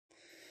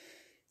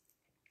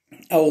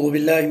أعوذ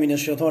بالله من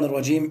الشيطان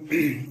الرجيم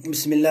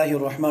بسم الله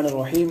الرحمن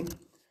الرحيم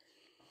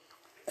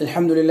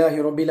الحمد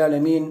لله رب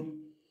العالمين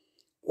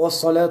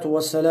والصلاة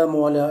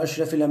والسلام على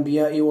أشرف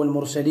الأنبياء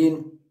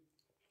والمرسلين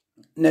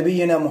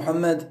نبينا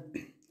محمد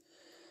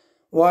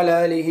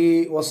وعلى آله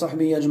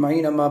وصحبه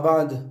أجمعين أما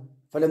بعد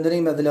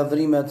فالمدريمة ذي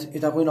الأذريمة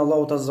إتقوين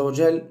الله عز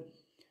وجل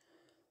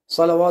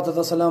صلوات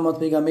وسلامات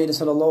بيغامبر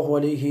صلى الله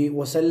عليه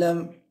وسلم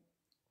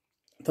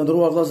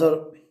تندروا vëllezër,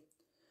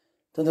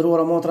 të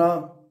nderuara motra.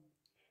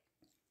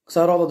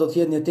 Kësa radhë do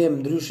t'jetë një temë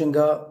ndryshe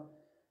nga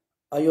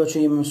ajo që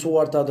jemi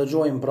mësuar ta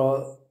dëgjojmë, pra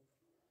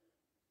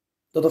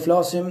do të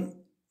flasim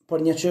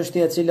për një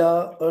çështje e cila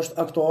është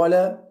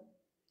aktuale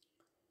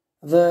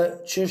dhe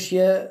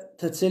çështje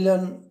të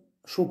cilën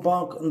shumë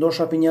pak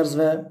ndoshta për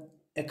njerëzve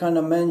e kanë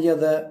në mendje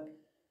dhe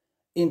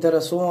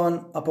interesohen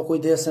apo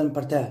kujdesen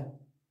për te.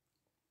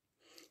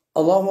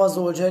 Allahu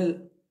Azza wa Jall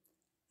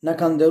na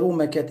ka nderuar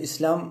me këtë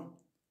islam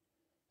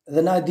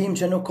dhe na e dim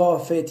që nuk ka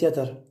fe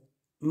tjetër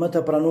më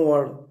të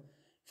pranuar,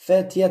 fe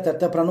tjetër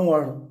të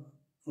pranuar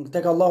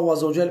tek Allahu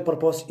Azza wa Jall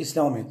përpos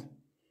islamit.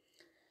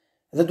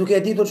 Dhe duke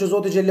e ditur që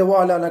Zoti Xhellahu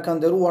Ala na ka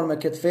nderuar me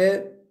këtë fe,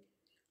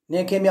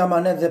 ne kemi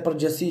amanet dhe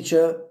përgjegjësi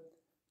që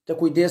të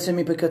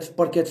kujdesemi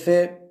për këtë fe,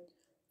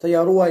 të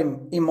ja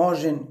ruajmë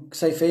imazhin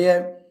kësaj feje,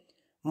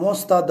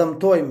 mos ta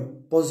dëmtojmë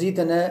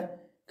pozitën e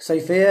kësaj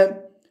feje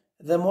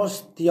dhe mos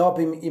t'i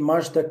japim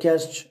imazh të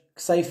keq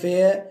kësaj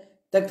feje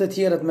tek të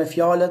tjerët me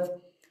fjalët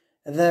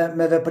dhe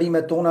me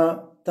veprimet tona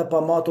të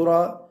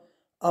pamatura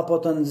apo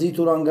të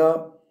nxitura nga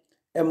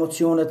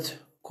emocionet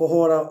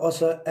kohore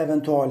ose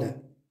eventuale.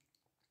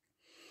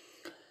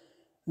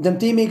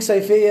 Dëmtimi i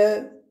kësaj feje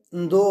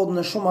ndodh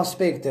në shumë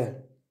aspekte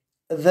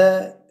dhe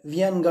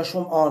vjen nga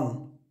shumë anë.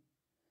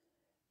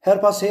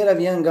 Her pas here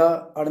vjen nga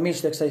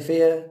armiqtë e kësaj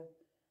feje,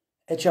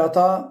 e që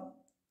ata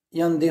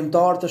janë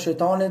ndihmtar të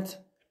shejtanit,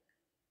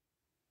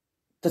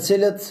 të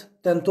cilët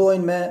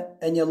tentojnë me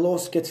e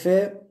njollos këtë fe,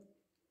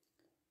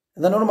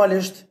 dhe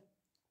normalisht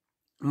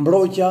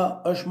mbrojtja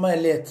është më e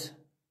lehtë.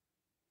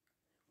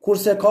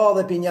 Kurse ka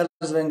dhe për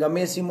njerëzve nga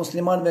mesi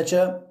muslimanëve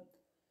që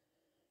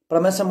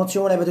përmes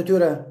emocioneve të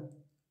tyre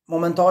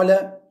momentale,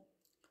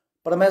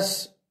 përmes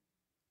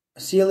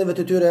sjelljeve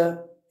të tyre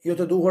jo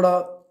të duhura,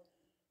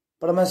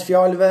 përmes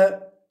fjalëve,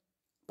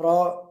 pra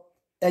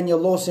e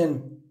njollosin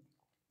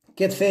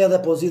këtë fe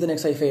dhe pozitën e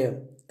kësaj feje.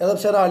 Edhe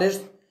pse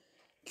realisht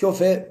kjo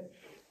fe,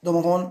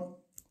 domethënë,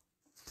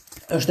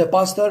 është e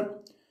pastër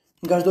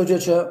nga çdo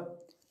gjë që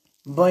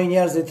bëjnë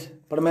njerëzit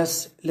përmes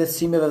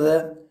lehtësimeve dhe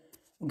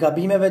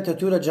gabimeve të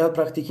tyre gjatë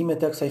praktikimit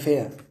të kësaj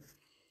feje.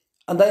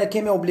 Andaj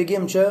kemi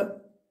obligim që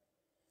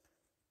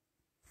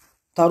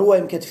ta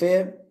ruajmë këtë fe,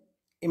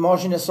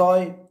 imazhin e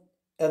saj,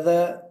 edhe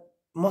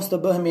mos të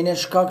bëhemi ne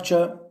shkak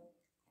që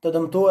të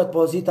dëmtohet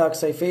pozita e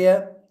kësaj feje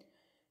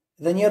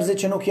dhe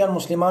njerëzit që nuk janë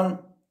musliman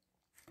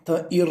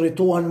të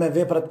irritohen me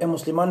veprat e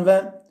muslimanëve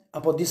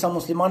apo disa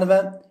muslimanëve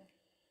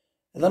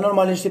dhe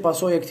normalisht i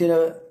pasojë e këtyre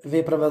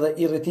veprave dhe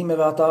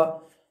irritimeve ata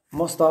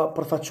mos ta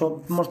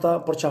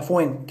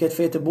përqafojnë këtë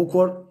fe të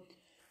bukur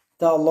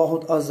të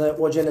Allahut Azza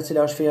wa Jalla,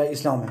 cila është feja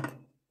islame.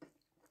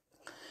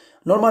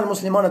 Normal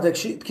muslimanët e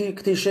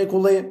këtij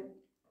shekulli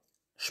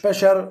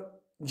shpeshherë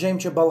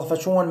gjejmë që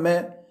ballafaqohen me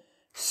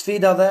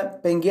sfida dhe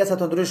pengesa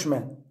të ndryshme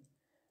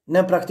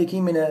në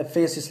praktikimin e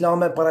fesë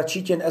islame,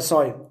 paraqitjen e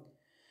saj.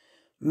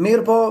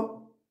 Mirpo,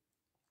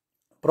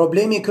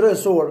 problemi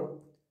kryesor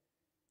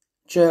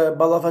që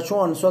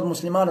ballafaqohen sot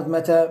muslimanët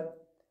me të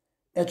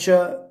e që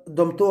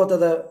dëmtohet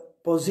edhe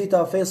pozita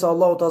e fesë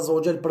Allahut Azza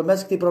wa Jall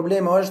përmes këtij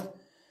problemi është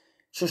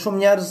që shumë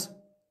njerëz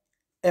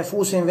e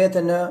fusin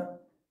veten në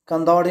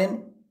kandarin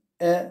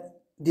e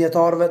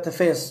dietarëve të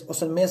fesë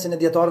ose në mesin e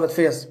dietarëve të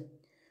fesë,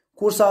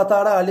 kurse ata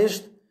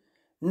realisht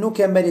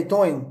nuk e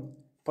meritojnë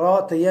pra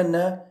të jenë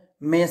në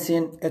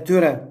mesin e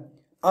tyre.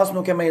 As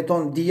nuk e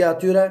meriton dija e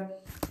tyre,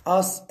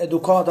 as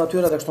edukata e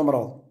tyre dhe kështu me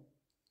radhë.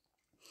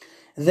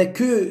 Dhe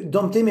ky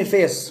dëmtim i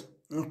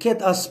fesë në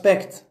këtë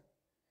aspekt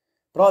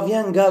pra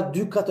vjen nga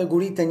dy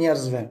kategoritë të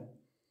njerëzve.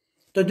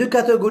 Të dy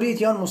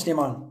kategoritë janë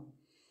musliman.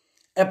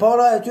 E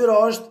para e tyre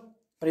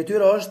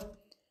është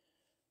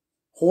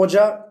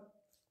hoxha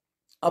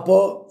apo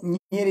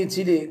njëri i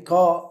cili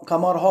ka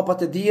marrë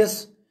hapat e dijes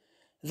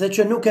dhe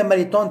që nuk e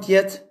meriton të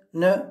jetë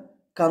në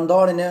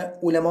kandarin e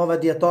ulemave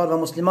dietarëve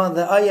musliman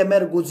dhe ai e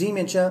merr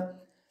guximin që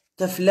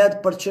të flet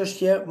për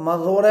çështje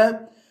madhore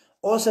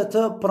ose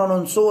të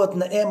prononcohet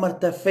në emër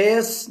të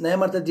fesë, në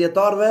emër të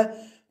dietarëve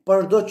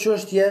për çdo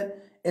çështje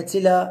e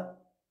cila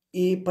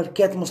i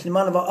përket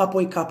muslimanëve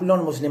apo i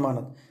kaplon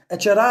muslimanët. E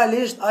që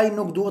realisht ai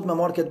nuk duhet me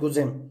marrë këtë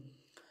guxim.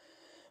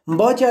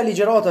 Mbajtja e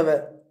ligjëratave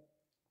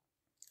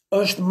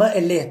është më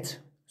e lehtë,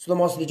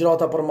 sidomos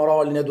ligjërata për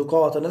moralin,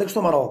 edukatën, edhe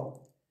kështu me radhë.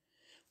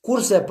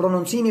 Kurse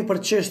prononcimi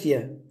për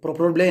çështje, për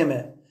probleme,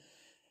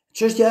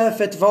 çështja e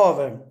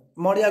fetvave,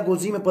 marrja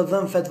guximi për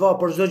dhënë fetva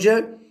për çdo gjë,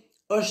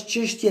 është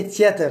çështje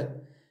tjetër,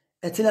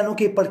 e cila nuk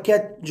i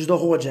përket çdo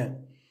hoxhe,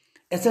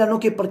 e cila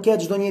nuk i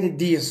përket çdo njeri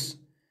dijes.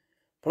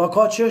 Pra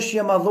ka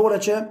çështje madhore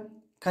që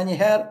ka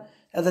njëherë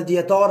edhe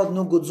dietarët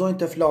nuk guxojnë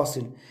të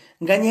flasin.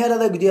 Nganjëherë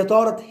edhe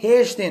dietarët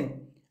heshtin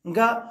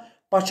nga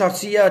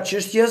paqartësia e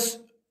çështjes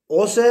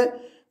ose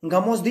nga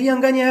mosdia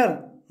nganjëherë,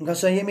 nga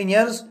sa jemi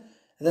njerëz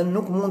dhe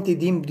nuk mund t'i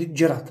dim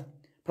gjërat.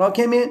 Pra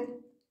kemi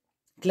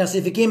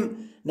klasifikim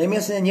në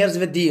mesin e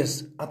njerëzve dijes,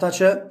 ata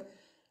që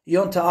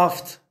janë të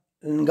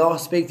aftë nga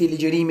aspekti i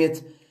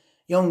ligjërimit,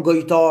 janë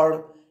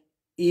gojtar,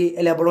 i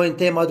elaborojnë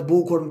tema të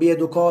bukur mbi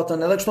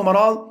edukatën edhe kështu me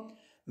radhë,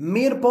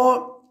 mirë po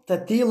të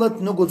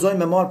tillët nuk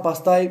guxojnë me marr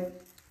pastaj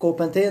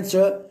kompetencë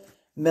që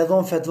me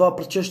dhon fetva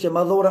për çështje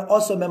madhore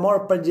ose me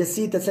marr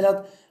përgjegjësi të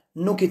cilat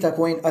nuk i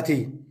takojnë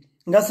atij.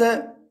 Nga se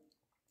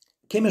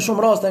kemi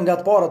shumë raste nga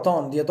të parët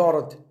tonë,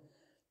 dietarët,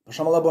 për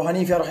shembull Abu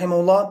Hanifa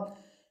rahimahullah,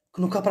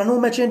 nuk ka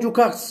pranuar me qenë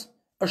gjykatës,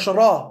 është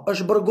rrah,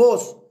 është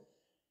burgos,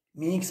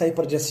 me një kësaj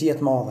përgjegjësie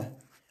të madhe.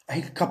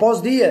 Ai ka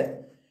pas dije,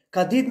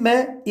 ka ditë me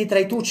i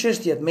trajtu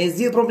çështjet, me i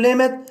zgjidh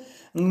problemet,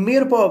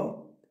 mirë po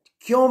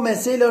kjo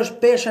mesele është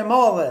peshë e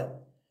madhe,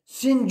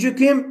 si në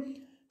gjykim,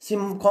 si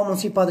ka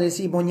mundësi pa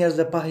drejtësi bo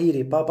njerëzve pa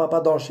hiri, pa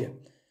dashje.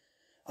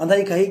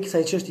 Andaj ka ikë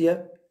kësaj çështje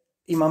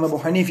Imam Abu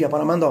Hanifa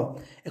para mendo.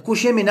 E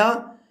kush jemi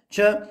na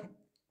që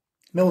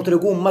me u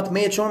tregu më të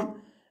meqëm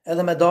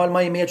edhe me dal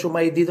më i meqëm,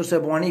 më i ditur se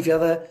Abu Hanifa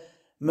edhe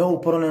me u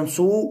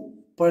prononcu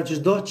për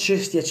çdo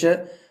çështje që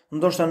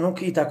ndoshta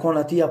nuk i takon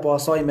atij apo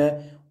asaj me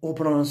u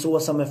prononcu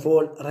ose me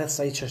fol rreth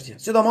asaj çështje.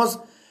 Sidomos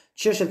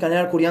çështjet kanë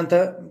herë kur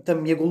janë të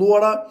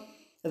mjegulluara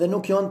dhe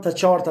nuk janë të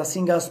qarta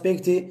si nga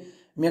aspekti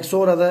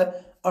mjekësor edhe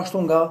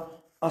ashtu nga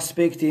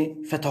aspekti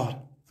fetar.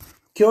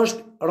 Kjo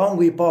është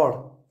rangu i parë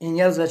i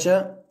njerëzve që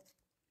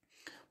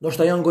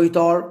ndoshta janë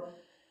gojtar,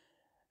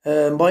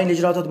 mbajnë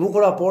ligjëratat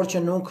bukura, por që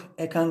nuk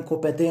e kanë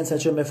kompetenca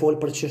që me fol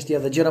për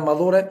çështje dhe gjëra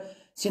madhore,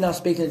 si në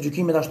aspektin e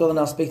gjykimit ashtu edhe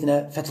në aspektin e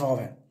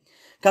fetvave.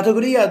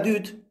 Kategoria e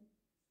dytë,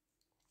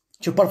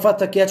 që për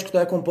fat të keq këto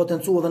e kanë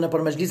potencuar edhe në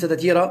për mezhliset e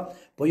tjera,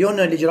 po jo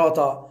në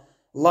ligjërata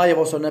live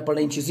ose në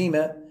për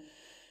incizime,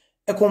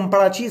 e kanë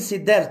paraqit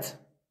si dert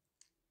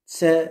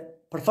se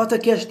për fat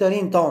të keq të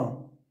rinj ton,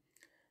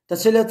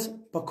 të cilët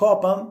po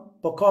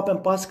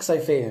kapen pas kësaj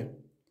feje,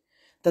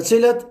 të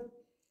cilët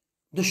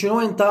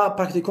dëshirojnë ta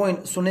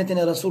praktikojnë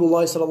sunetin e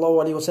Rasulullah sallallahu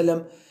alaihi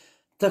wasallam,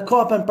 të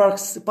kapen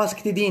pas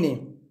këtij dini.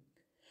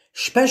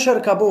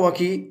 Shpeshher ka bëva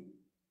ki,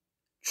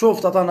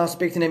 qoftë ata në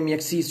aspektin e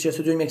mjekësisë që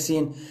studiojnë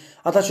mjekësinë,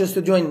 ata që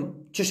studiojnë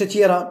çështje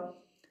tjera,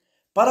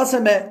 para se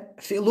me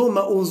fillu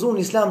me udhëzu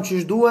në islam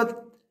që duhet,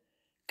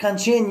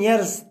 kanë qenë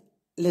njerëz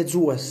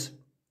lexues,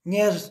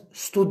 njerëz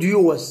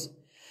studiues.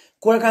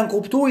 Kur e kanë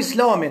kuptuar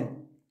islamin,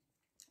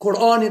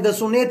 Kur'anin dhe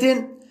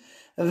sunetin,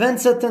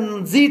 vend se të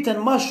nxiten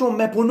më shumë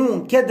me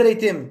punun këtë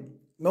drejtim,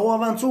 me u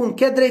avancu në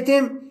këtë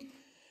drejtim,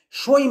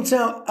 shohim se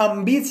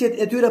ambicjet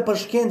e tyre për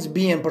shkencë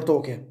bien për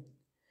toke.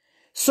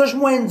 S'është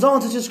muaj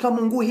nxënësi që s'ka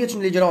mungu hiç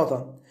në ligjërata.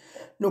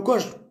 Nuk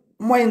është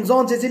muaj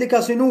nxënësi i cili ka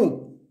synu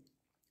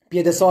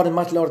pjedesarin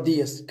më të lartë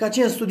dijes. Ka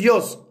qenë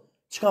studios,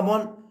 çka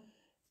bën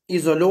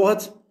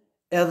izolohet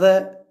edhe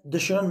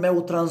dëshiron me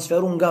u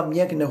transferu nga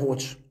mjek në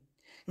hoç,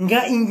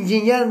 nga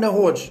inxhinier në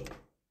hoç.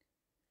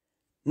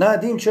 Na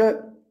dim që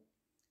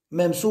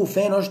me mësu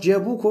fen është gjë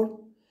e bukur,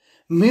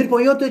 mirë po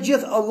jo të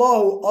gjithë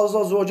Allahu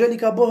Azza wa Jalla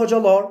ka bëu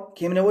hoxhallar,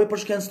 kemi nevojë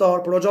për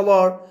shkencëtar, për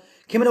hoxhallar,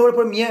 kemi nevojë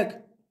për mjek,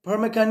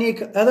 për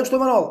mekanik, edhe kështu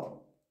me radhë.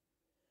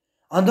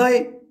 Andaj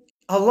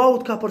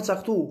Allahu të ka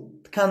përcaktuar,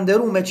 të ka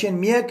nderuar me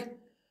qenë mjek,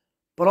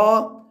 pra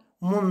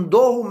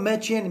mundohu me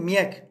qenë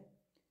mjek,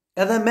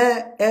 edhe me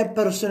e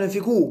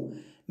personifiku,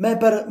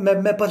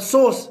 me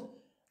përsos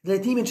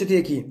drejtimin që ti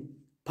e ki.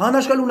 Pa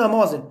na shkalu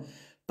namazin,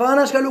 pa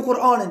na shkalu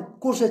Kur'anin,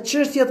 kurse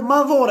çështjet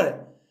madhore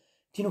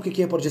ti nuk i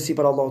ke përgjegjësi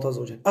për Allahut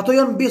Azza wa Jalla. Ato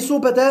janë mbi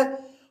supet e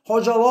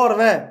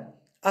hoxhallarëve,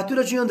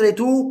 atyre që janë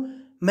drejtu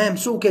me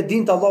mësu këtë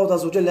din të Allahut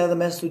Azza wa Jalla edhe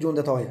me studiun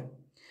detaje.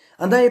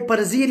 Andaj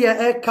përzirja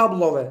e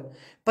kabllove,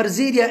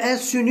 përzirja e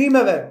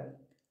synimeve,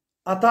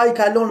 ata i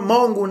kalon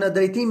mangu në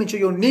drejtimin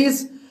që ju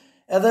nis,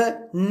 edhe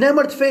në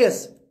emër të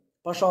fesë,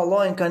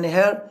 pashallahin ka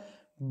njëherë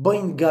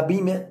bëjnë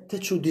gabime të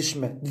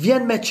çuditshme.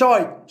 Vjen me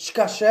çajt,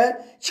 çka sheh,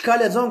 çka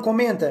lexon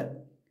komente.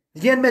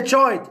 Vjen me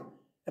çajt,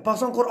 e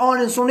pason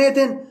Kur'anin,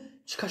 sunetin,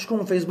 çka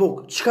shkon në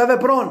Facebook, çka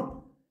vepron.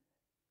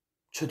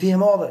 Çudi e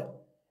madhe.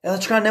 Edhe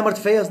çka në emër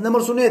të fesë, në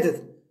emër sunetit.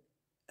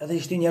 Edhe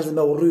i shtin njerëzit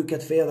me urry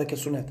këtë fe dhe këtë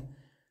sunet.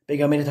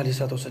 Pejgamberi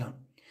alayhis salam.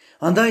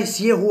 Andaj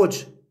si je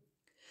hoxh,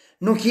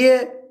 nuk je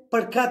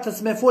për katës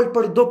me fol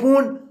për do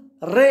punë,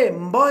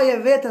 mbaje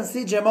veten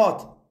si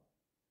xhamat.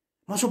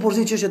 Mos u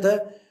porzin çështjet e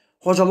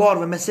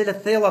hoxhallarëve, mesele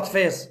thella të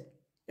fesë.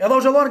 Edhe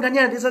hoxhallar nga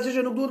njerëz disa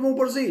çështje nuk duhet më u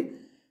porzi,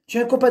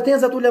 që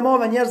kompetencat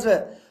ulemave njerëzve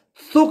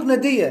thuk në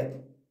dije.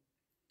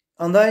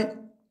 Andaj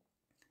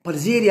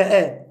përzierja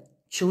e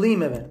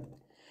qëllimeve,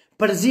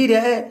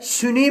 përzierja e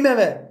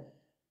synimeve,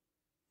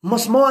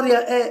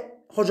 mosmarrja e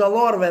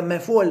hoxhallarëve me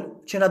fol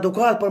që na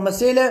dukat për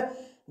mesele,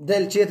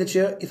 del qetit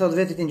që i thot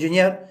vetit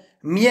inxhinier,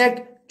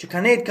 mjek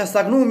që ka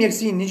stagnu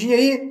mjekësinë në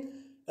inxhinieri,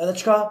 edhe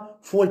çka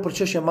fol për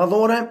çështje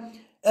madhore,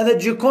 edhe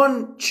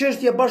gjykon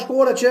çështje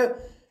bashkëore që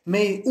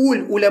me i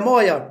ul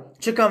ulemaja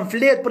që kanë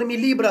flet për mi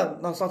libra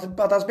në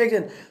atë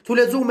aspektin, tu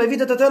lexu me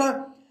vitet e tëra,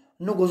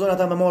 nuk guzojnë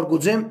ata me marrë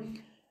guxim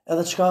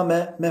edhe çka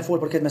me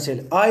fol për këtë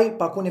meselë. Ai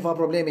pa kuni fa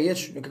problemi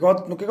jeç,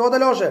 nuk e ka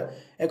dalashe.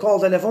 E ka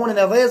telefonin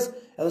e dhez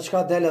edhe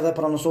çka del edhe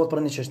pranësohet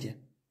për një çështje.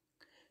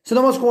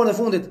 Sidomos kohën e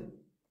fundit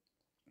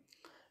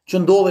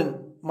që ndodhin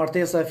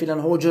martesa e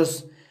filan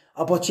hoxhës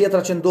apo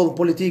tjetra që ndodhin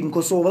politikë në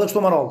Kosovë edhe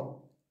kështu me radhë.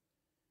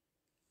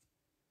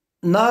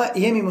 Na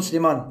jemi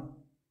musliman.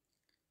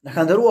 Na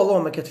ka ndërua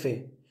Allah me këtë fe.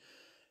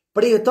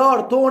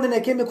 Prijetar tonin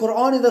e kemi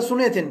Kur'anin dhe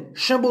Sunetin.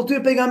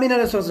 Shembulltyr pejgamberin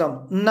alayhis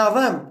salam. Na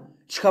dhem,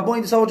 çka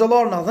bojnë disa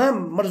hoxhallar, na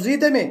dhem,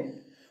 mërzitemi.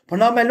 Po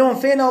na me lon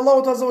fenë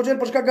Allahut azza wa jall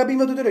për shkak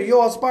gabimeve të tyre,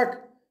 jo as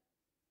pak.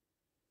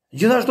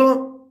 Gjithashtu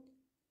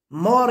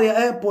marrja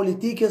e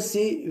politikës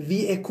si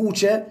vi e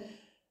kuqe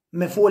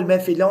me fol me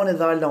filanin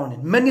dhe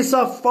alanin. Me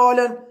njësa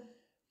falen,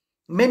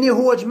 me një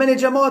hoxh, me një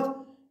xhamat,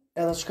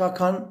 edhe çka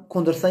kanë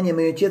kundërthënie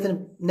me një tjetrin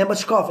në më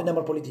shkafën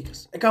e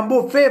politikës. E kanë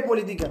bëu fe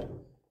politikën.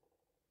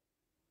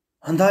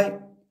 Andaj,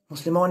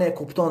 muslimani e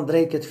kupton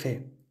drejt këtë fe.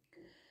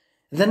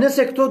 Dhe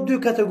nëse këto dy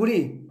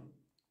kategori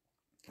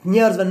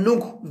njerëzve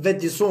nuk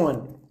vetëdijsohen,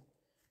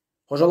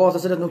 hoxhallarët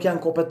të cilët nuk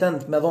janë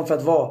kompetent me dhon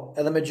fatva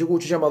edhe me gjyku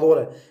çështje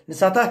madhore,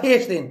 nëse ata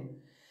heshtin,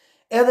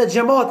 edhe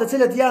xhamat të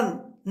cilët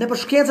janë në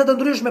përshkenca të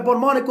ndryshme por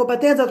marrin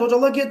kompetencat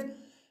hoxhallëkit,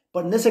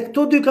 por nëse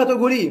këto dy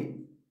kategori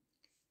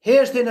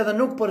heshtin edhe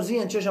nuk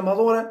përzihen çështje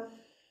madhore,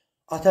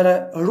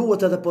 atëherë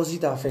ruhet edhe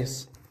pozita e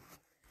fesë.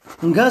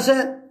 Nga se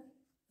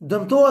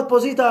dëmtohet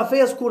pozita e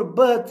fesë kur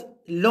bëhet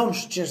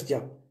lomsh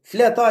çështja.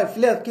 Flet ai,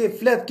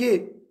 flet ki.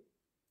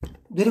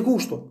 Deri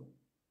kushtu.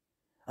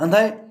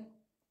 Andaj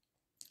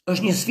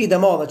është një sfidë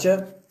e madhe që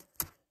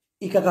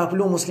i ka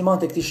kaplu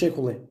muslimanët e këtij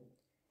shekulli.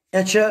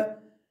 E që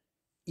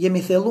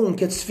jemi thelluar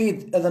në këtë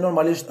sfidë edhe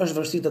normalisht është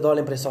vështirë të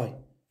dalim prej saj.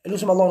 E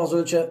lutim Allahun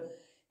azza që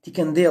t'i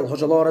këndell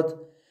hoxhallarët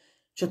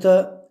që të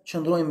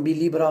qëndrojnë mbi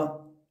libra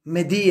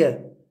me dije,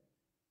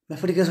 me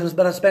frikë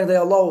e respekt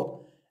ndaj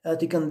Allahut, edhe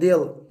t'i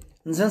këndell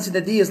nxënësit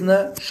e dijes në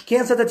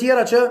shkencat e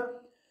tjera që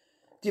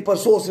t'i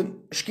përsosin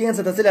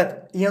shkencat e cilat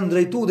janë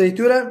drejtuar drejt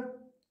tyre,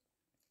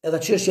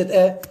 edhe çështjet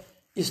e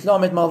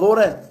islamit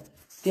madhore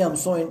t'i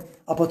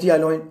mësojnë apo t'i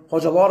alojnë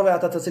hoxhallarëve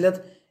ata të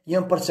cilët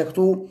janë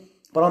përcaktuar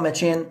për me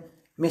qenë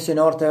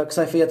misionar të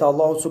kësaj feje të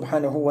Allahut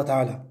subhanahu wa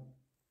taala.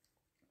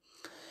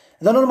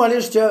 Dhe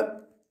normalisht që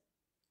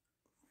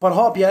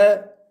përhapja e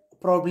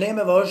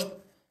problemeve është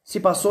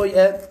si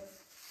pasojë e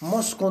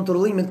mos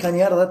kontrollimit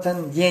kanjëherë dhe të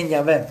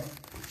ndjenjave.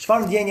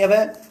 Çfarë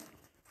ndjenjave?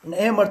 Në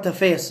emër të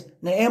fesë,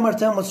 në emër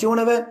të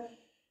emocioneve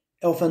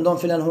e ofendon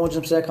filan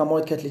hoxhën pse e ka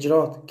marrë këtë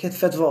ligjërat, këtë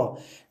fetva.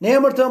 Në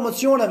emër të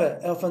emocioneve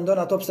e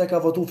ofendon ato pse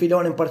ka votuar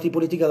filanin parti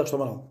politike dhe kështu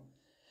me radhë.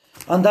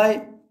 Andaj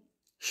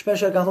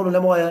shpesh e kanë thonë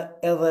ulemoja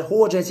edhe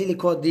hoxha i cili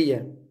ka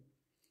dije,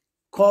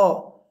 ka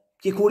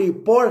pikuri,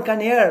 por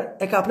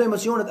kanjëherë e ka plot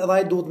emocionet edhe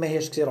ai duhet me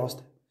hesh kësi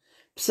raste.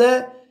 Pse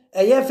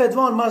e je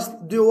fetvan mas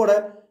 2 ore,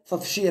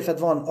 thot fshije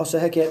fetvan ose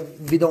heke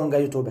video nga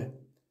YouTube.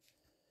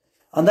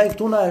 Andaj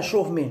këtu na e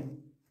shohmi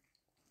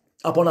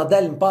apo na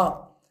delm pa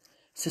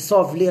se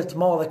sa vlerë të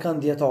madhe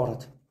kanë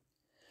dietarët.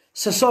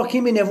 Se sa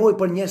kemi nevojë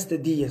për njerëz të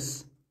dijes.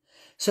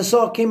 Se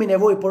sa kemi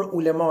nevojë për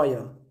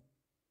ulemaja.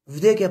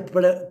 Vdekja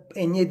për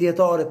e një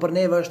dietare për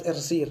neve është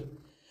errësirë.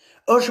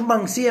 Është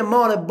mangësi e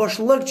madhe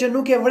boshllëk që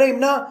nuk e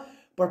vrejmë na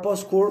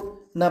përpos kur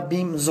na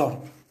bim zor.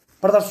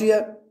 Për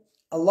arsye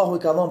Allahu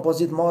i ka dhënë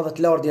pozitë madhe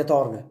të lartë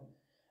dietarëve.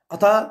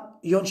 Ata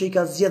janë që i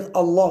ka zgjedh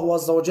Allahu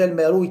azza wa jall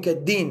me ruaj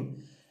këtë din,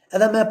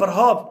 edhe me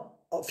përhap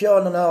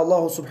fjalën e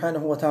Allahu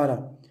subhanahu wa taala.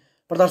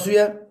 Për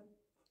arsye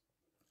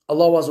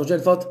Allahu azza wa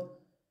jall thot: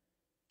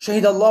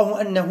 "Shahida Allahu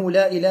annahu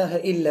la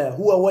ilaha illa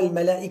huwa wal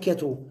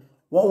malaikatu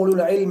wa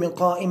ulul ilmi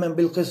qa'iman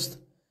bil qist.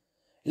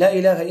 La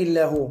ilaha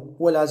illa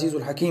huwa al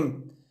azizul hakim."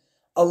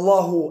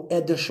 Allahu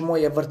e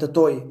dëshmoi e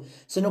vërtetoi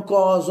se nuk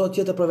ka zot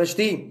tjetër përveç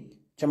tij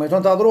që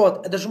meriton të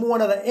adhurohet, e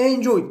dëshmuan edhe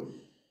engjujt,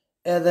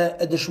 edhe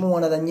e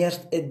dëshmuan edhe njerëz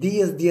e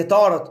dijes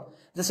dietarët,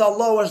 dhe se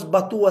Allahu është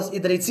batues i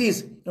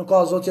drejtësisë, nuk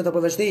ka zot tjetër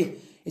përveç tij,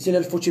 i cili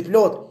është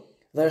fuqiplot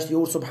dhe është i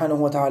urtë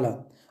subhanahu wa taala.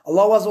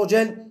 Allahu azza wa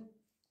jall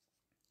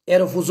e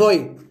refuzoi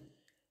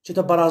që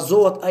të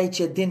barazohet ai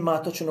që din me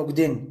ato që nuk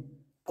din.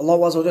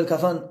 Allahu azza wa jall ka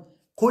thënë: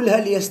 "Qul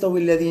hal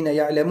yastawi alladhina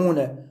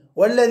ya'lamuna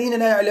wal ladhina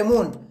la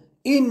ya'lamun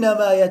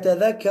inma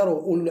yatadhakkaru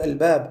ulul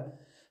albab."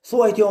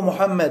 Thuajt jo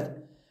Muhammed,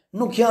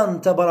 nuk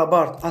janë të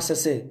barabartë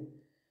asesi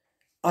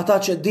ata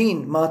që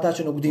din me ata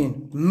që nuk din.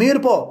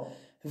 Mirë po,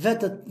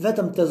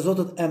 vetëm të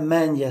zotët e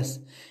mendjes,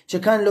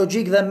 që kanë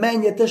logjik dhe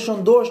mendje të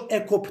shëndosh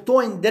e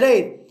kuptojnë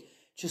drejt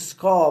që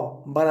s'ka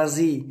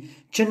barazi,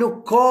 që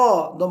nuk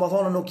ka, do më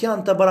thonë, nuk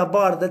janë të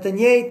barabartë dhe të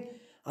njëjtë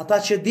ata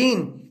që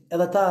din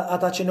edhe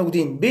ata që nuk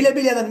din. Bile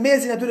edhe në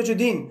mesin atyre që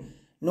din,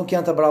 nuk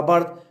janë të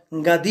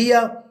barabartë nga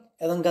dia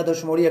edhe nga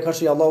dëshmoria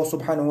kërshi Allahu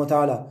subhanahu wa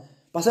taala.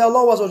 Pastaj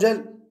Allahu azza wa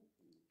jall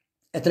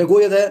e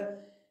tregoi edhe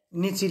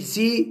një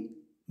cilësi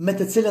me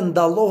të cilën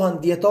ndallohen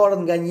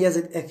dietarët nga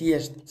njerëzit e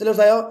thjeshtë. Cila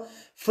është ajo?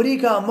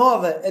 Frika e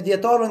madhe e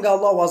dietarëve nga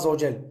Allahu azza wa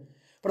jall.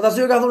 Për ta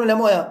thënë ka thonë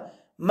lemoja,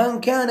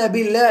 "Man kana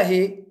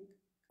billahi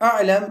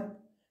a'lam,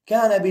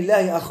 kana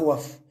billahi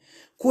akhwaf."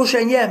 Kush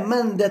e njeh më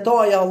në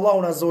detaje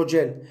Allahun azza wa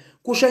jall,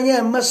 Kush e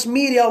njeh më së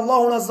miri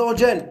Allahun Azza wa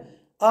Jall,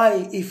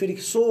 ai I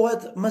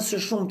friksohet më së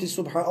shumti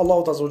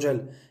Allahut Azza wa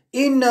Jall.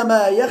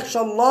 Innama yakhsha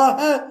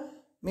Allah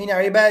min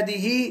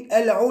ibadihi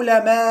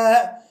al-ulama.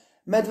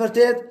 Me të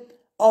vërtet,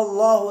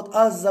 Allahut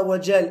Azza wa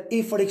Jall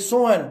I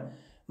friksohen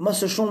më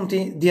së shumti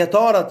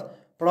dietarët,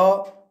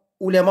 pra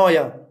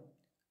ulemaja.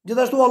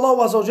 Gjithashtu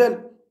Allahu Azza wa Jall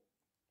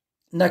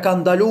na ka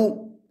ndalu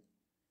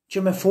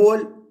që me fol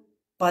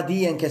pa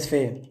dijen këtë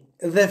fe,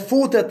 dhe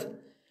futet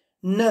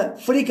në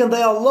frikën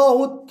ndaj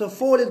Allahut të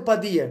folit pa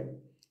dije.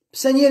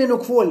 Pse njeri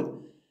nuk fol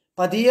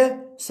pa dije?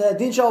 Se e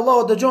din që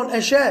Allahu dëgjon,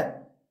 e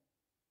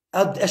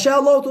sheh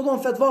Allahu të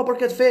dhon fetva për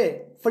këtë fe,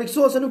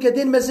 friksohet se nuk e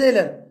din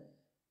meselen.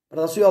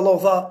 Për arsye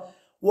Allahu tha: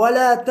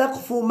 "Wala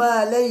taqfu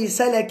ma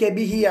laysa laka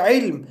bihi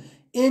ilm,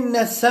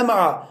 inna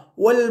as-sam'a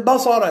wal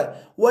basara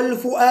wal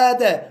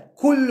fuada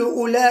kullu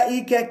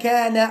ulaika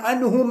kana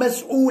anhu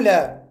mas'ula."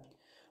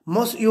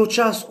 Mos ju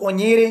qas o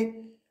njeri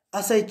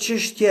asaj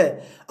çështje,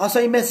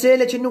 asaj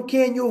mesele që nuk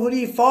ke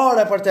njohuri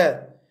fare për te,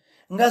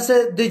 nga se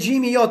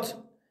dëgjimi jot,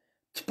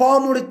 të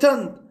pamurit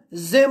tënd,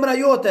 zemra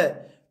jote,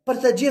 për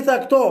të gjitha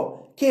këto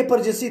ke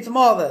përgjegjësi të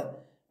madhe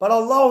para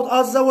Allahut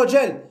Azza wa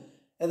Jall,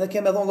 edhe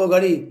ke me dhon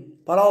llogari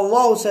para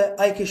Allahut se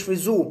ai ke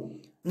shfryzu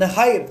në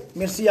hajër,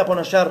 mirësi apo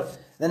në sherr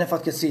dhe në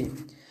fatkeqësi.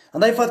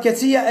 Andaj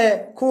fatkeqësia e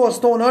kohës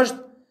tonë është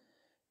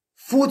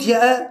futja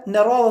e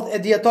në radhët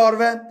e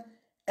dietarëve,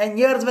 e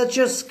njerëzve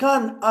që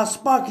s'kan as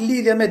pak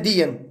lidhje me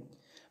dijen.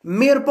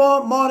 Mirë po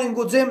marrin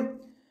guxim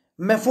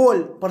me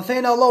fol për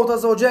fenë Allahut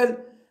Azza wa Jall,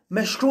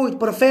 me shkrujt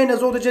për fenë e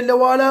Zotit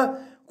Xhellahu Ala,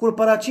 kur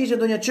paraqitet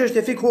ndonjë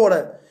çështje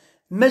fikore,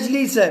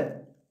 mezhlise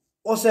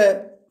ose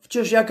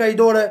çështje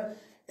akaidore,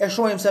 e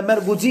shohim se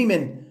merr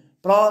guximin,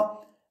 pra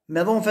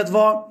me dhon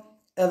fetva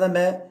edhe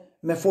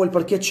me fol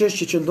për këtë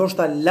çështje që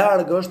ndoshta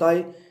larg është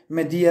ai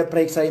me dije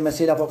prej kësaj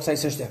mesela apo kësaj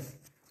çështje.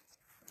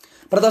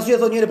 Për ta thënë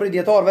thotë njëri prej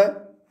dietarëve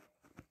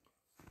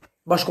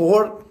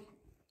bashkohor,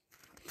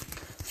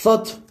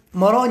 thot,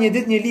 më ra një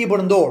ditë një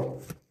libër në dorë,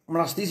 më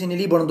rastisi një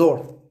libër në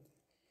dorë,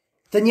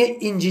 të një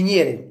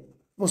inxhinieri,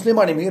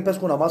 muslimani mirë,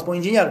 pesku namaz, po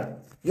inxhinier,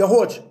 jo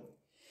hoç,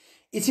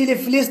 I cili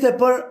fliste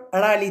për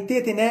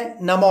realitetin e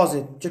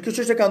namazit, që kjo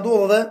çështje ka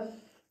ndodhur edhe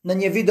në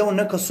një video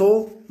në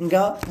Kosovë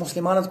nga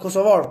muslimanët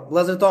kosovar,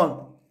 vëllezërit tanë,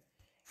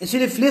 I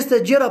cili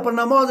fliste gjëra për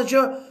namazin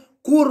që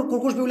kur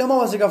kush pi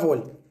ulemave se ka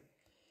fol.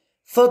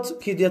 Thot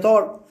ky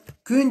dietar,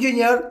 ky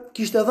inxhinier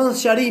kishte dhënë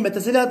sqarime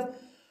të cilat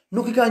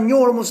nuk I kanë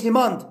njohur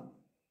muslimant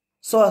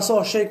sa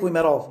sheku I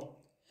me radh.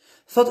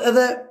 Thot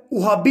edhe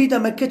u habita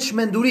me këtë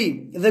shmenduri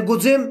dhe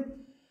guxim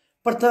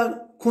për të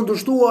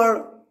kundërshtuar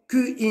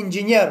ky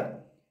inxhinier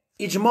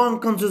ixhman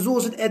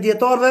konsenzusit e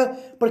dietarëve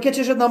për këtë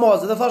çështje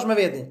namazit, dhe thash me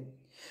veti,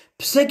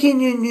 pse ky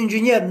një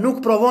inxhinier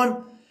nuk provon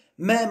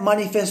me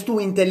manifestu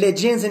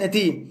inteligjencën e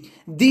tij,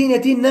 dijen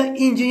e tij në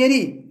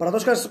inxhinieri, për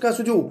ato që ka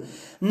studiu,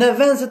 në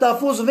vend se ta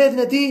fuz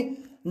veten e tij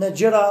në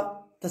gjëra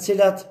të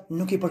cilat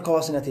nuk I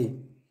përkasin atij.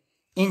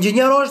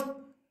 Inxhinier është,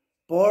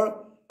 por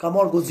ka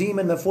marrë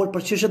guximin me fol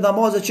për çështjet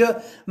namazit që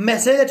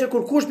mesele që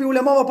kur kush pi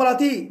ulemave para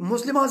tij,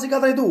 musliman si ka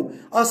trajtu,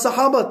 as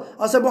sahabët,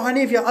 as Abu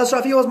Hanifja, as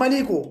Shafiu, as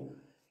Maliku,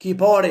 ki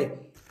pari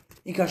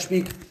I ka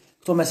shpik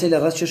këto mesele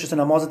rreth çështjes së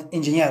namazit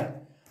inxhinier.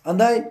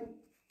 Andaj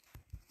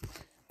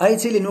ai I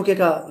cili nuk e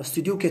ka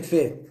studiu këtë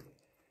fe,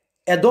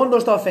 e don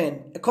ndoshta fen,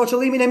 e ka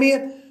qëllimin e mirë,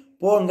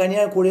 por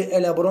nganjëherë kur I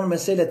elaboron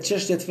meselet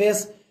çështje të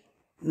fesë,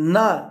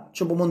 na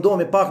që po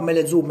mundohemi pak me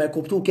lexu, me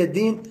kuptu këtë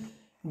din,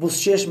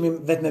 busqeshmi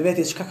vetë me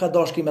veti çka ka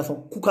dash ki me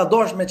thon, ku ka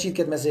dash me qit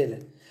këtë mesele.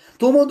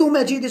 Tu mundu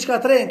me qit diçka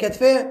të re në këtë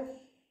fe,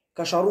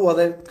 ka sharrua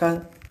dhe ka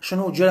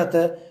shënu gjëra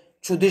të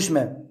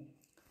çuditshme.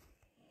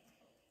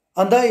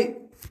 Andaj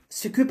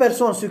si ky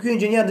person, si ky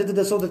inxhinier ditët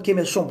e sotme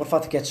kemi shumë për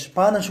fat keq.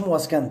 Pa anën shmua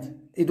skënd.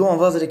 I duan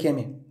vëllezër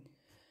kemi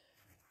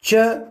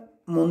që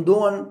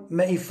mundohen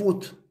me I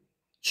fut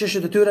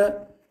çështjet e tyre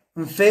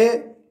në fe,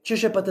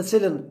 çështje për të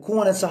cilën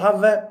kuën e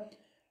sahabëve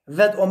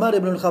vet Omer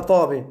ibn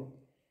al-Khattabi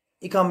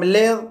I ka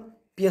mbledh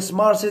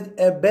pjesëmarrësit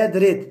e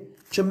Bedrit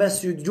që me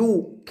studiu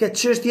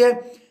këtë çështje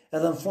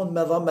edhe në fund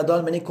me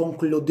dal me një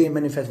konkludim,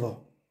 me një fetva.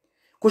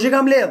 Kush I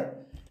ka mbledh?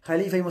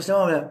 Khalifa I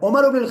muslimanëve,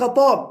 Omer ibn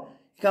al-Khattab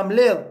I ka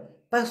mbledh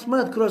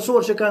 15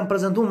 kryesorë që kanë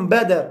prezantuar në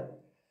Bedër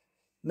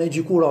me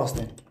gjyku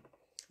rastin.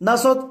 Na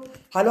sot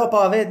hala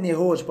pa vet një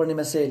hoç për një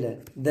mesele,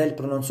 del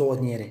prononcohet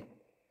njëri.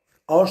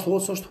 A është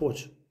hoç, është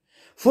hoç.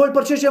 Fol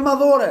për çështje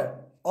madhore,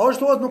 a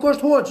është hoç, nuk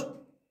është hoç.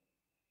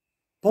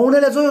 Po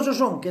unë e lexoj që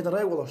shumë, këtë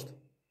rregull është.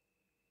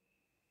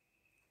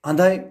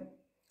 Andaj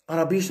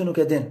arabishtën nuk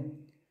e din.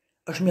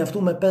 Është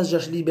mjaftuar me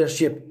 5-6 libra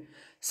shqip.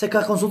 Se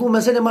ka konsultuar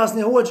mesele me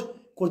asnjë hoç,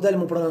 kur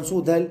del mu prononcu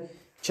del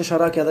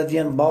çesharak edhe të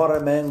vjen barre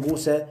me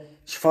nguse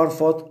çfarë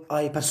thot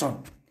ai person.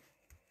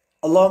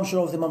 Allahu më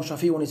shëroft Imam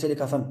Shafiun I cili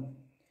ka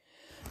thënë: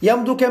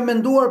 jam duke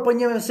menduar për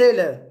një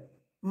mesele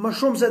më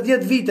shumë se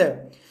 10 vite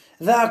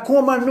dhe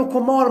akoma nuk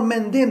u marr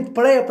mendim të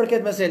prerë për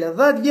këtë mesele.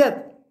 10 vjet.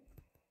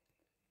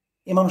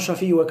 Imam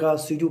Shafiu e ka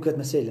studiu këtë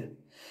mesele.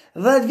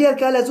 10 vjet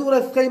ka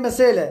lexuar këtë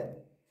mesele.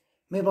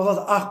 Me po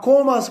thotë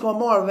akoma s'ka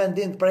marr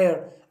vendim të prerë,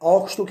 a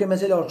o kështu këtë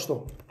mesele o kështu.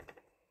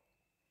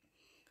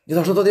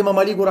 Gjithashtu thotë Imam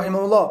Maliku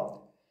rahimahullah,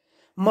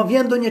 më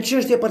vjen ndonjë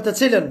çështje për të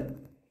cilën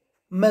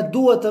me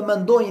duhet të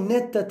mendoj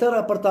net të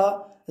tëra për ta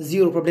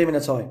zgjidhur problemin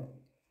e saj.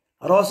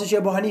 Rasti që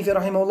Ebu Hanifi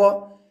rahimahullah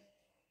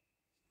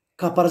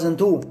ka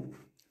prezantuar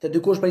te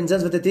dikush për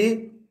nxënësve të tij,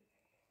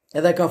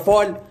 edhe ka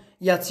fal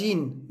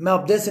Yacin me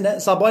abdesin e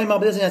sabaj me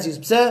abdesin e Yacis.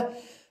 Pse?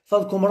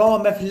 Thot kum ra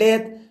me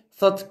flet,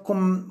 thot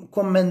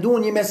kum mendu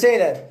një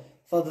mesele,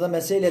 thot dhe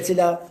mesele e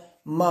cila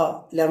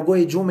ma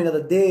largoi gjumin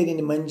edhe deri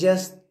në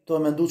mëngjes, to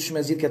e mendu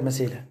ç'me zgjidh këtë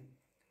mesele.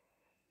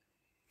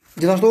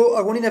 Gjithashtu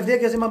agonin e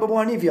vdekjes Imam Ebu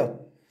Hanifja.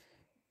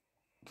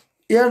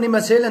 Erë një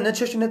mesele në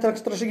çështjen e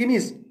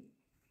trashëgimisë.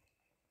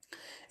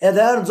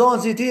 Edhe erë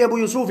nxënësi i tij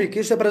Ebu Jusufi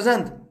kishte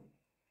prezent.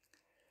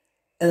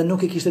 Edhe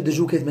nuk e kishte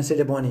dëgju këtë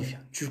mesele Ebu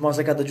Hanifja. Qysh mos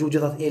e ka dëgju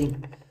gjithatë ilm.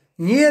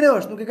 Njëri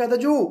është, nuk e ka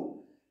dëgju.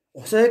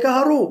 Ose e ka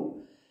harru.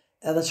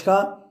 Edhe çka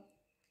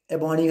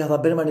Ebu Hanifja tha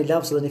bërma një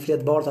laps dhe një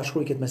fletë barë ta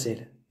shkruaj këtë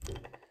mesele.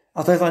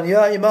 Ata i thanë,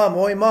 ja imam,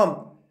 o imam,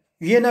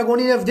 vjen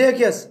agonin e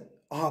vdekjes.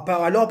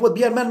 Pa alo po të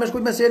bjerë men me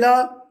shkruaj mesela?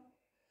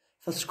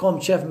 Tha s'kam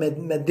qef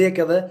me dek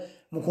edhe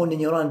më konë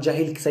një ran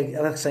gjahil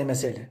kësaj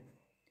mesele.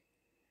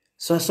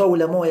 Sa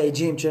ulemaja i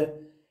gjim që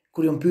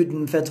kur ju pyet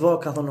në fetva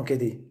ka thonë nuk e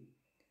di.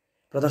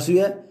 Për atë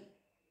arsye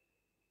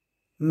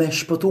me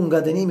shpëtu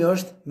nga dënimi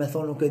është me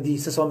thonë nuk e di,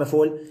 se sa me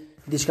fol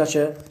diçka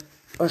që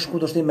është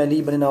kundërshtim me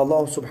librin e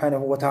Allahut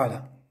subhanahu wa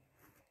taala.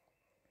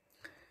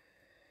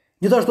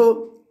 Gjithashtu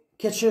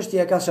këtë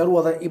çështje e ka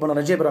sqaruar dhe Ibn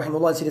Rajab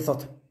rahimullah, i cili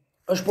thotë,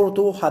 është për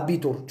tu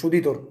habitur,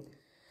 çuditur.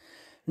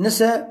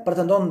 Nëse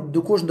pretendon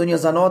dikush ndonjë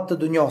zanat të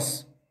dunjos,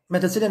 me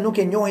të cilën nuk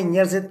e njohin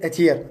njerëzit e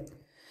tjerë,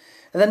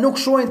 dhe nuk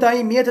shohin të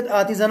ai mjetet e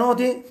atij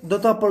zanati, do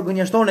ta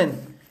përgënjeshtonin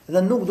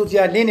dhe nuk do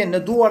t'ia lenin në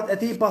duart e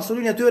tij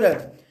pasurinë e tyre,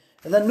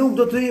 dhe nuk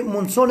do t'i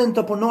mundsonin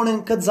të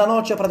punonin këtë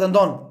zanat që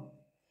pretendon.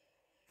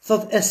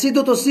 Thot, e si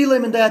do të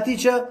sillemi ndaj atij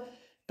që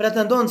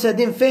pretendon se e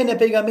din fenë e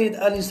pejgamberit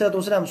alayhis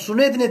salam,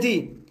 sunetin e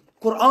tij,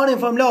 Kur'anin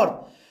famlar,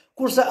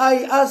 kurse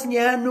ai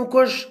asnjëherë nuk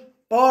është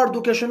parë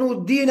duke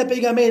shënuar dijen e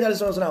pejgamberit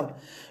alayhis salam.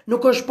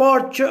 Nuk është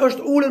parë që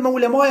është ulur me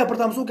ulemaja për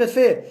ta mësuar këtë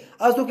fe,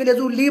 as duke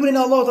lexuar librin e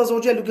Allahut azza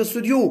wa jall, duke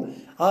studiu,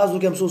 as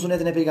duke mësuar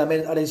sunetin e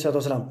pejgamberit alayhis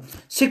salam.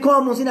 Si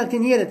ka mundsinë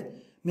këtij njerit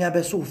mi a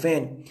besu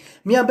fen,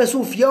 mi a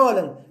besu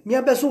fjallën, mi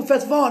a besu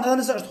fetvan, edhe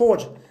nëse është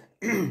hoxh.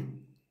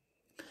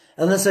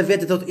 Edhe nëse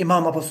vetë thot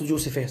imam apo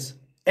studiues i fesë.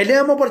 E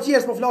le më për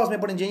tjerës, po flasme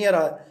për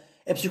inxhiniera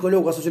e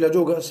psikologa,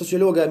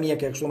 sociologa e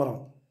mjekë, kështu më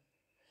radhë.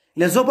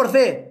 Lezo për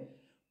fe,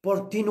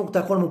 por ti nuk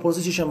takon më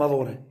pozicion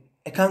madhore.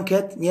 E kanë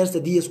këtë njerëz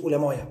të dijes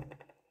ulemaja.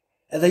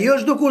 Edhe jo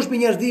çdo kush për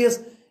njerëz dijes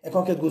e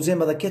kanë këtë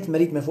guxim edhe këtë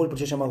merit me fol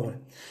për çështje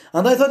madhore.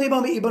 Andaj thot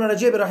Imam Ibn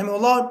Rajab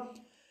rahimahullah,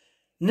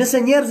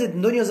 nëse njerëzit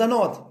ndonjë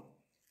zanat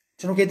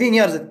që nuk e din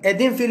njerëzit, e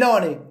din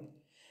filani,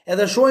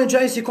 edhe shohin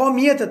që ai si ka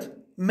mjetet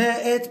me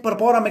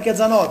përpara me këtë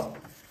zanat,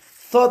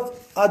 thot,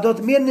 a do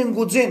të mirë një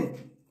nguxim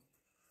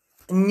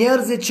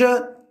njerëzit që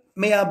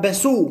me ja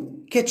besu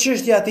këtë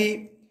çështje ati,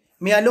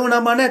 me ja lënë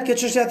amanet këtë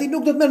çështje ati,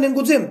 nuk do të merr një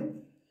nguxim.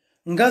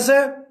 Nga se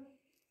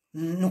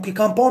nuk i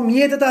kanë pa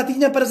mjetet ati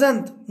në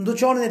prezent, në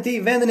dyqanin e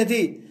tij, vendin e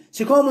tij.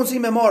 Si ka mundësi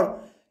me marr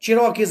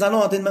qiraki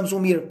zanatin me mësu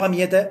mirë pa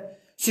mjete?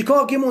 Si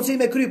ka mundësi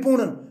me kry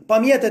punën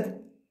pa mjetet?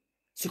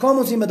 Si ka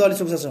mundësi me dalë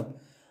sukseson?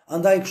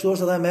 Andaj kështu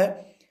është edhe me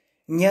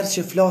njerëz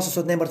që flasën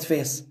sot në emër të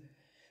fesë.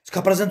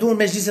 S'ka prezantuar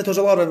me xhiset të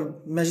xhallarë,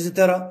 me xhiset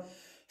tëra,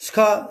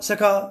 se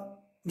ka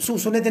mësu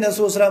sunetin e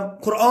Rasulullah,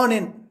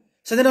 Kur'anin,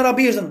 se din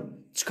arabishtën,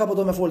 çka po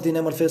do me folti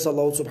në emër të fesë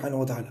Allahut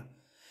subhanahu wa taala.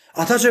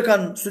 Ata që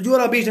kanë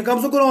studiuar arabishtën, kanë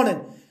mësu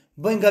Kur'anin,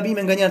 bëjnë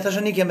gabime nganjëherë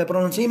tashanikje me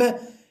prononcime,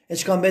 e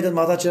çka mbetet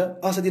me ata që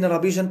as e din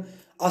arabishtën,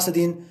 as e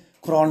din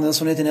Kur'anin dhe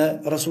sunetin e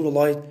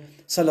Rasulullah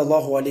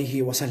sallallahu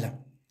alaihi wasallam.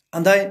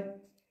 Andaj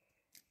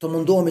të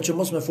mundohemi që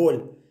mos me fol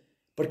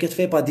për këtë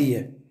fe pa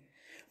dije.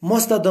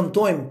 Mos ta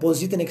dëmtojmë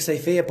pozitën e kësaj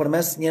feje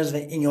përmes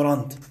njerëzve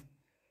ignorant.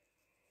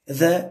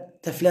 Dhe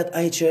të flet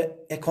ai që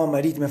e ka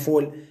merit me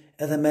fol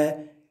edhe me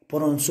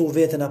prononcu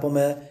veten apo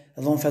me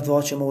dhon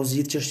fatva që më u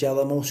zgjidh çështja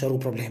dhe më u sqaru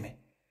problemi.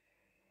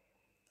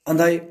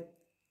 Andaj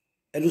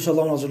e lutem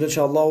Allahun azza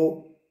që Allahu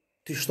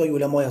të shtoj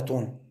ulemajat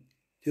tonë,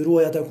 të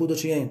ruaj ata kudo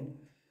që jenë,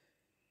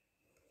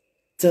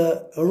 të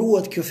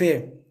ruhet kjo fe,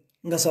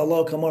 nga se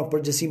Allah ka marrë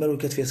përgjegjësi me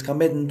këtë fe, ka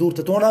mbetë në durë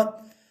të tona,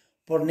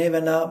 por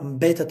neve na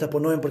mbetet të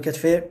punojmë për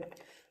këtë fe,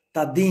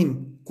 ta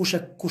dim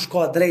kush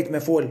ka drejt me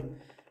fol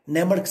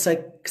në emër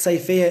kësaj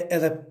feje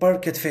edhe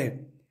për këtë fe.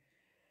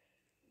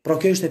 Pra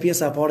kjo është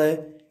pjesa e parë e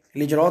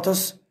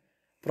ligjëratës,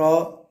 pra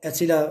e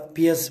cila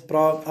pjesë,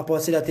 pra apo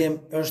e cila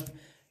temë është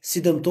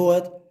si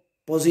dëmtohet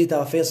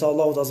pozita e fesë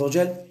Allahut azza wa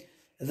jall,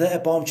 dhe e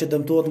pam që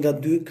dëmtohet nga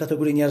dy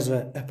kategori njerëzve.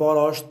 E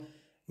para është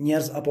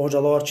njerëz apo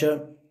xhallar që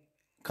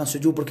kanë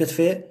studiuar për këtë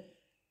fe,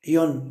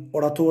 janë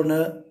orator në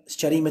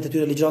sqarimet e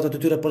tyre, ligjëratat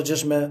e tyre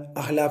përgjithshme,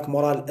 ahlak,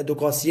 moral,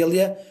 edukat,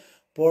 sjellje,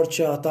 por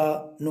që ata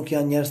nuk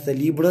janë njerëz të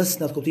librës,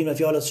 në atë kuptimin e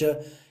fjalës që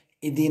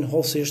i din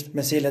hollësisht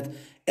meselet.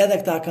 Edhe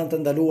këta kanë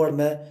të ndaluar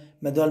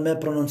me dalë me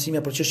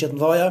prononcime për çështje të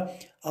mëdha,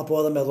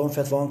 apo edhe me dhon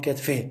fetva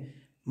këtë fe.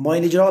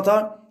 Mbajnë ligjërata,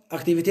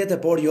 aktivitete,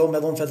 por jo me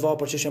dhon fetva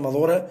për çështje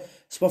madhore.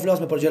 S'po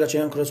flas me për gjëra që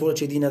janë kryesore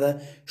që i din edhe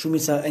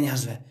shumica e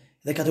njerëzve.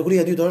 Dhe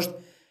kategoria e dytë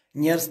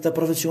është njerëz të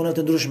profesione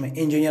të ndryshme,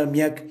 inxhinier,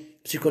 mjek,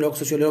 psikolog,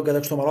 sociolog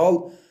edhe kështu me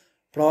radhë.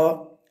 Pra,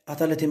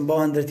 ata le të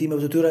mbahen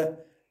drejtimet e tyre,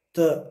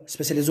 të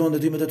specializohen në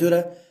drejtimet e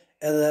tyre,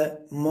 edhe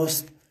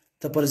mos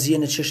të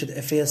përzihen në çështjet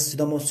e fesë,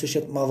 sidomos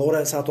çështjet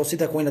madhore, se ato si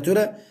takojnë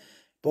atyre,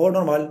 por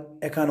normal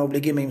e kanë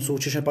obligim me mësu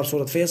çështjet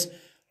parsorë të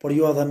fesë, por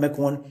jo edhe me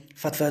kon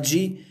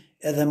fatfaxhi,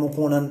 edhe me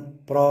konën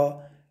pra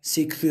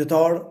si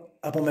kthyetar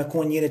apo me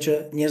kon njëri që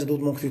njerëzit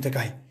duhet më kthy tek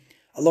ai.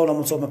 Allahu na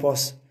mundësot me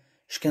pas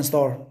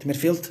shkencëtar të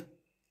mirëfillt,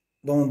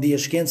 do në dije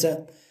shkence,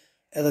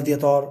 edhe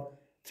dietar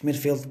të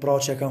mirëfillt, pra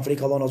që kanë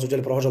frikë Allahun azza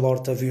xhel, pra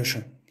hoxhallar të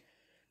vyeshëm.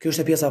 Kjo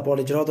është pjesa e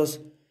parë e ligjëratës,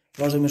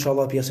 vazhdojmë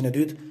inshallah pjesën e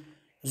dytë.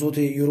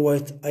 Zoti ju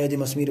ruajt, ai di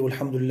më së miri,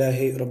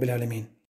 walhamdulillahi rabbil alamin.